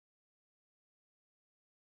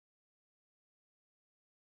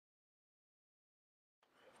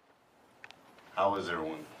How is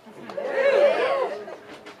everyone?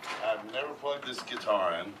 I've never plugged this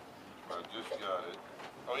guitar in, but I just got it.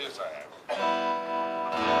 Oh, yes, I have.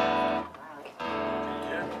 Can you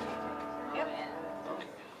hear me? Yep. Okay.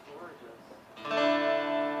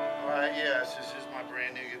 All right, yes, this is my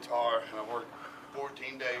brand new guitar, and I've worked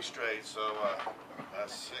 14 days straight, so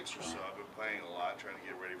that's 6 or so. I've been playing a lot, trying to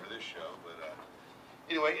get ready for this show, but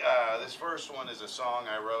anyway, this first one is a song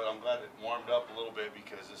I wrote. I'm glad it warmed up a little bit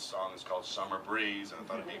because this song is called Summer Breeze, and I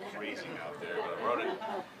thought it'd be freezing out there, but I wrote it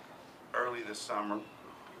early this summer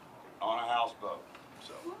on a houseboat.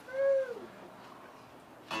 So.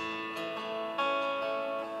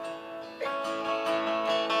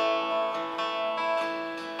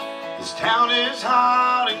 This town is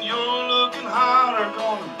hot and you're looking hotter,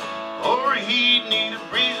 gonna overheat, need a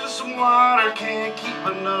breeze and some water, can't keep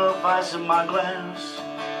enough ice in my glass.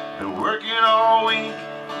 Been working all week,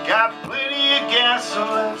 got plenty of gas, so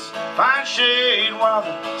let's find shade while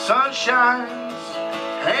the sun shines.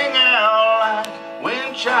 Hang out like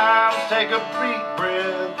wind chimes, take a deep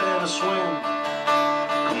breath and a swim.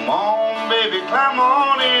 Come on, baby, climb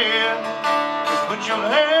on in. Put your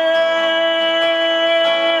hair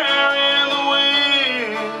in the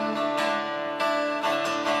wind.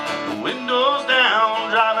 The windows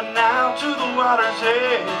down, driving out to the water's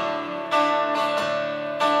edge.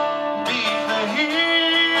 Beat the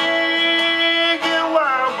heat, get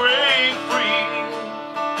wild, break free.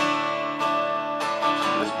 So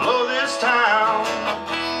let's blow this town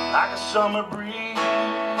like a summer breeze.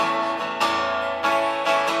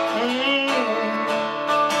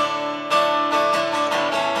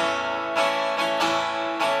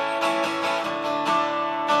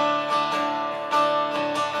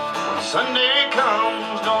 Sunday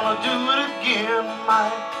comes, gonna do it again.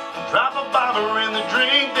 Might drop a bobber in the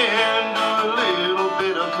drink, then do a little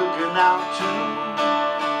bit of cooking out too.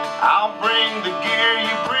 I'll bring the gear,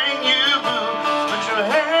 you bring your boots. Put your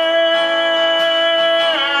hair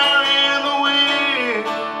in the wind.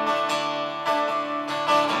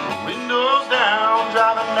 The windows down,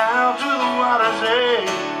 driving down to the water's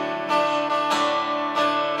edge.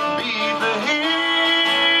 Beat the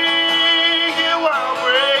heat, get wild,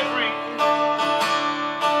 break free.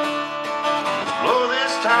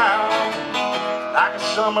 Town like a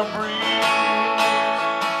summer breeze.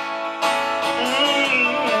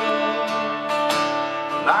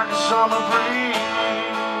 Like a summer breeze.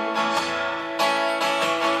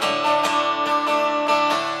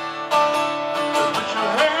 Just put your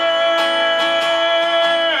hair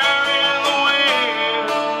in the wind.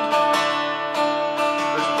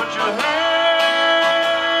 Just put your hair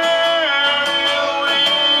in the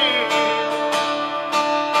wind.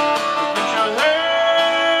 Just put your hair.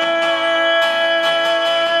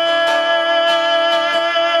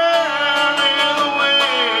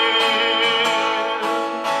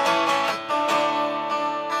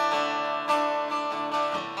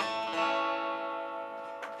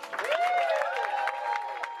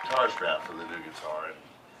 Guitar strap for the new guitar, and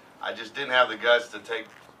I just didn't have the guts to take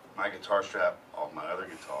my guitar strap off my other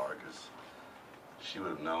guitar because she would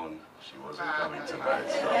have known she wasn't coming tonight,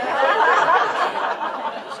 so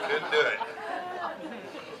just couldn't do it.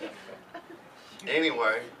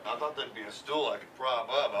 Anyway, I thought there'd be a stool I could prop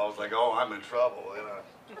up. I was like, oh, I'm in trouble, and I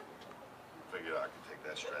figured I could take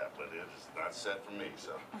that strap, but it's not set for me,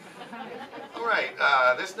 so. All right,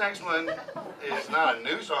 this next one is not a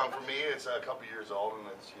new song for me. It's a couple years old, and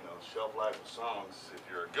it's, you know, shelf life of songs. If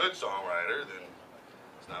you're a good songwriter, then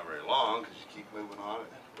it's not very long because you keep moving on and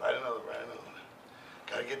write another, write another.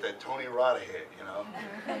 Gotta get that Tony Rada hit, you know.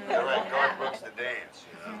 Gotta write Garth Brooks to dance,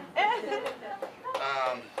 you know.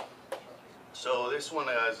 So this one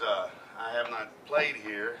is, I have not played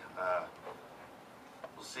here.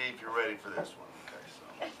 We'll see if you're ready for this one. Okay, so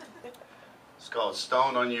it's called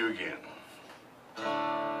Stoned on You Again.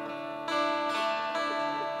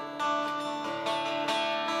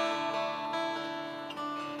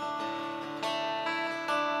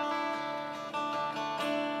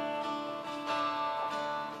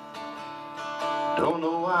 Don't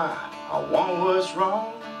know why I want what's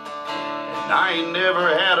wrong, and I ain't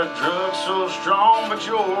never had a drug so strong, but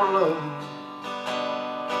your love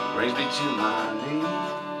brings me to my knees.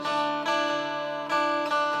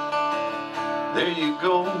 There you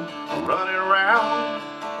go, running around,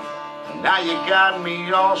 and now you got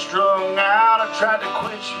me all strung out. I tried to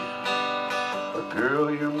quit you, but girl,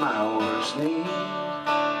 you're my worst need.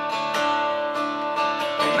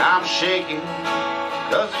 And I'm shaking,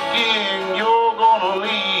 'cause again, you're gonna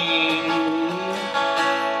leave.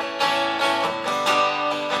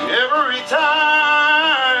 Every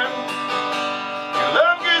time your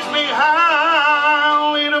love gets me high,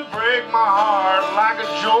 only to break my heart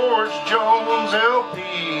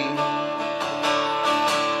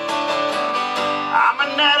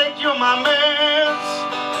you're my mess.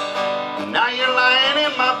 Now you're lying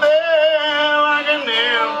in my bed like an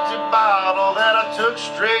empty bottle that I took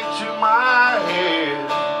straight to my head.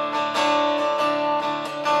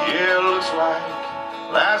 Yeah, it looks like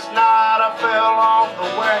last night I fell off the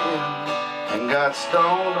wagon and got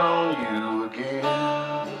stoned on you again.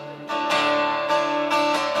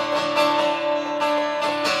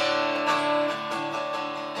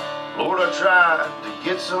 Lord, I tried to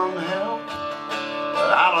get some help,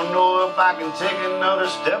 but I don't know if I can take another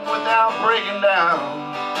step without breaking down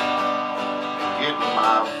and getting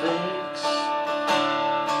my fix.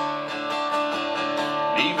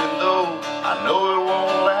 Even though I know it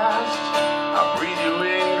won't last, I breathe you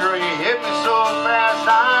in, girl, you hit me so fast,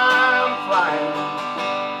 I'm flying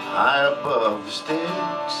high above the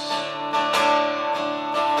sticks.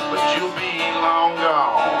 But you'll be long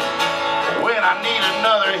gone when I need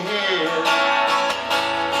another hit.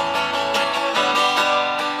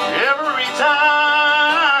 Every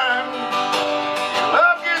time your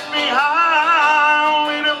love gets me high,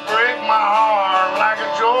 only to break my heart like a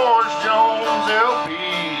George Jones LP.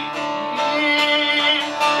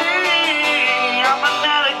 I'm an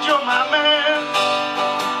addict, you're my man.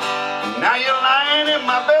 Now you're lying in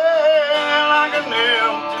my bed like an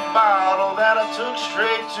empty bottle that I took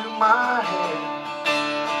straight to my head.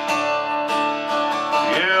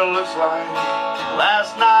 Yeah, it looks like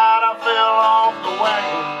last night I fell off the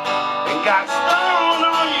wagon and got stoned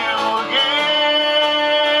on you again.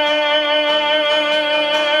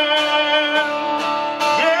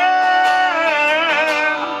 Yeah,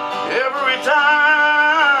 every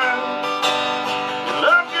time your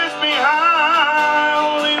love gets me high,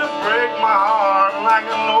 only to break my heart like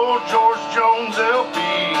an old George Jones LP.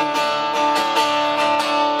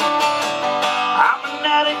 I'm an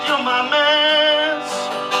addict, you're my mess.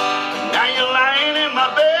 Now you're lying in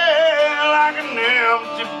my bed like an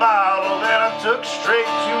empty bottle that I took straight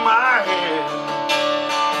to my head.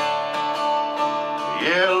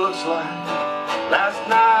 Yeah, it looks like last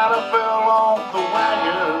night I fell off the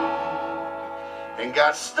wagon and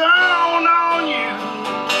got stoned on you.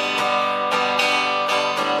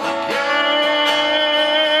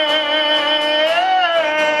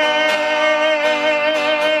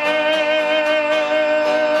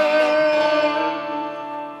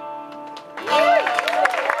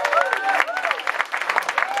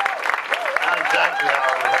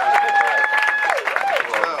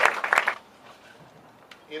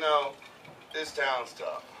 You know, this town's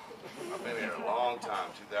tough. I've been here a long time,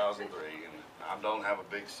 2003, and I don't have a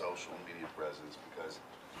big social media presence because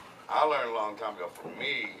I learned a long time ago, for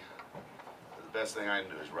me, the best thing I can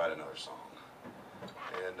do is write another song.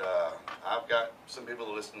 And I've got some people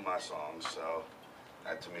that listen to my songs, so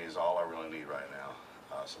that to me is all I really need right now,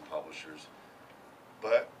 some publishers.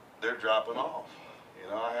 But they're dropping off. You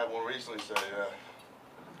know, I had one recently say,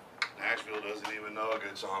 Nashville doesn't even know a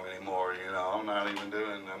good song anymore, you know, I'm not even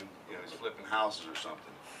doing them, you know, he's flipping houses or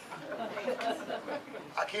something.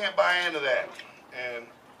 I can't buy into that. And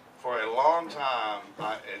for a long time,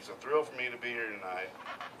 it's a thrill for me to be here tonight.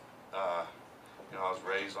 You know, I was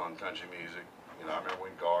raised on country music. You know, I remember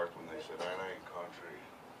when Garth, when they said, that ain't country.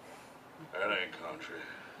 That ain't country.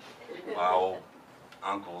 My old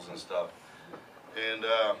uncles and stuff. And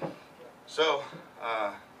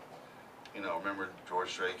you know, remember George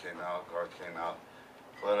Strait came out, Garth came out.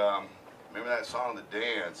 But remember that song, The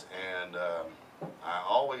Dance, and I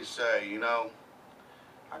always say, you know,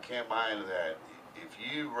 I can't buy into that. If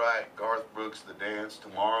you write Garth Brooks' The Dance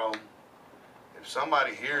tomorrow, if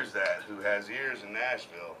somebody hears that who has ears in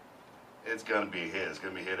Nashville, it's going to be a hit. It's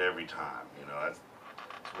going to be a hit every time. You know, that's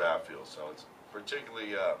the way I feel. So it's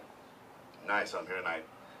particularly nice I'm here tonight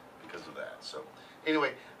because of that. So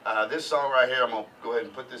anyway, this song right here, I'm going to go ahead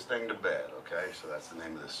and put this thing to bed, okay? So that's the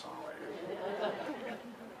name of this song right here.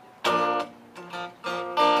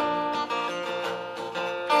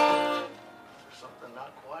 There's something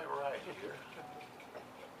not quite right here.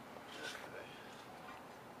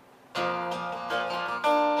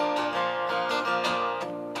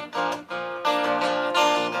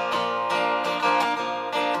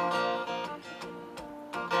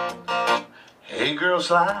 Hey girl,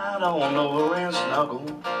 slide on over and snuggle,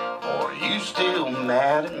 or are you still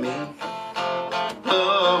mad at me?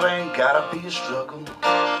 Love ain't gotta be a struggle,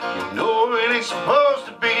 you know it ain't supposed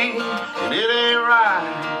to be, and it ain't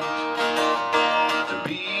right to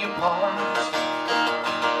be apart.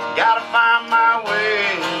 Gotta find my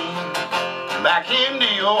way back into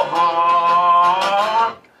your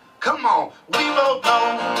heart. Come on, we both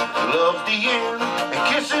know love's the end,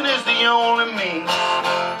 and kissing is the only means.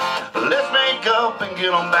 Let's up and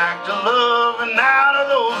get on back to love and out of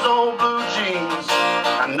those old blue jeans.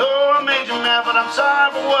 I know mad, but I'm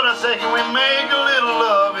sorry for what I said. Can we make a little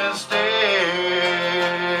love instead?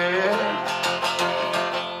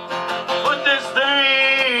 Put this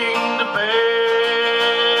thing to bed.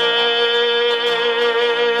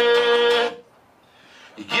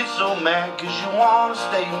 You get so mad cause you wanna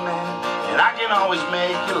stay mad, and I can always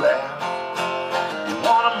make you laugh. You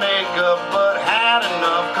wanna make up but had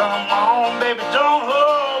enough. Come on baby, don't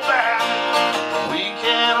hold back. We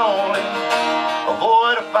can only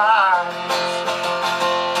avoid a fight.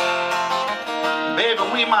 Baby,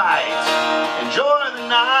 we might enjoy the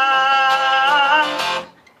night.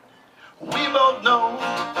 We both know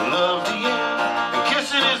love's the end, and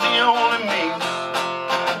kissing is the only means.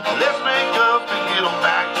 Let's make up and get on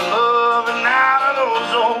back to love and out of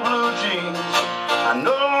those old blue jeans. I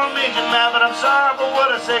know I made you mad, but I'm sorry for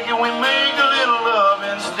what I said. Can we make a little love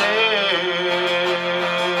instead?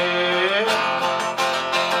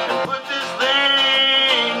 And put this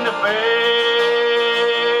thing to bed.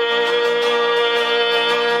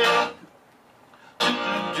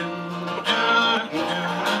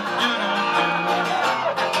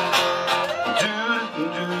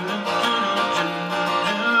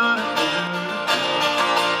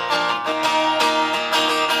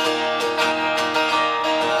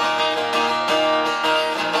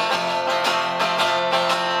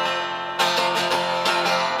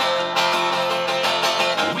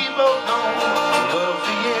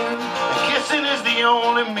 The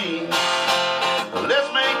only means. Let's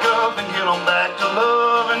make up and get on back to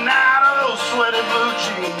love and out of those sweaty blue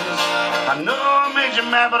jeans. I know I made you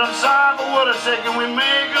mad, but I'm sorry for what I said. Can we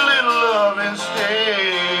make a little love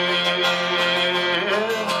instead?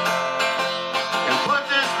 And put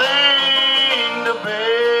this thing to bed.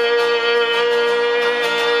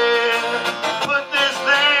 Put this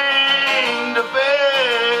thing to bed.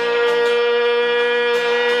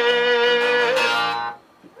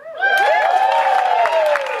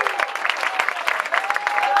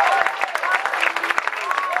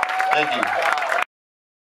 Thank you.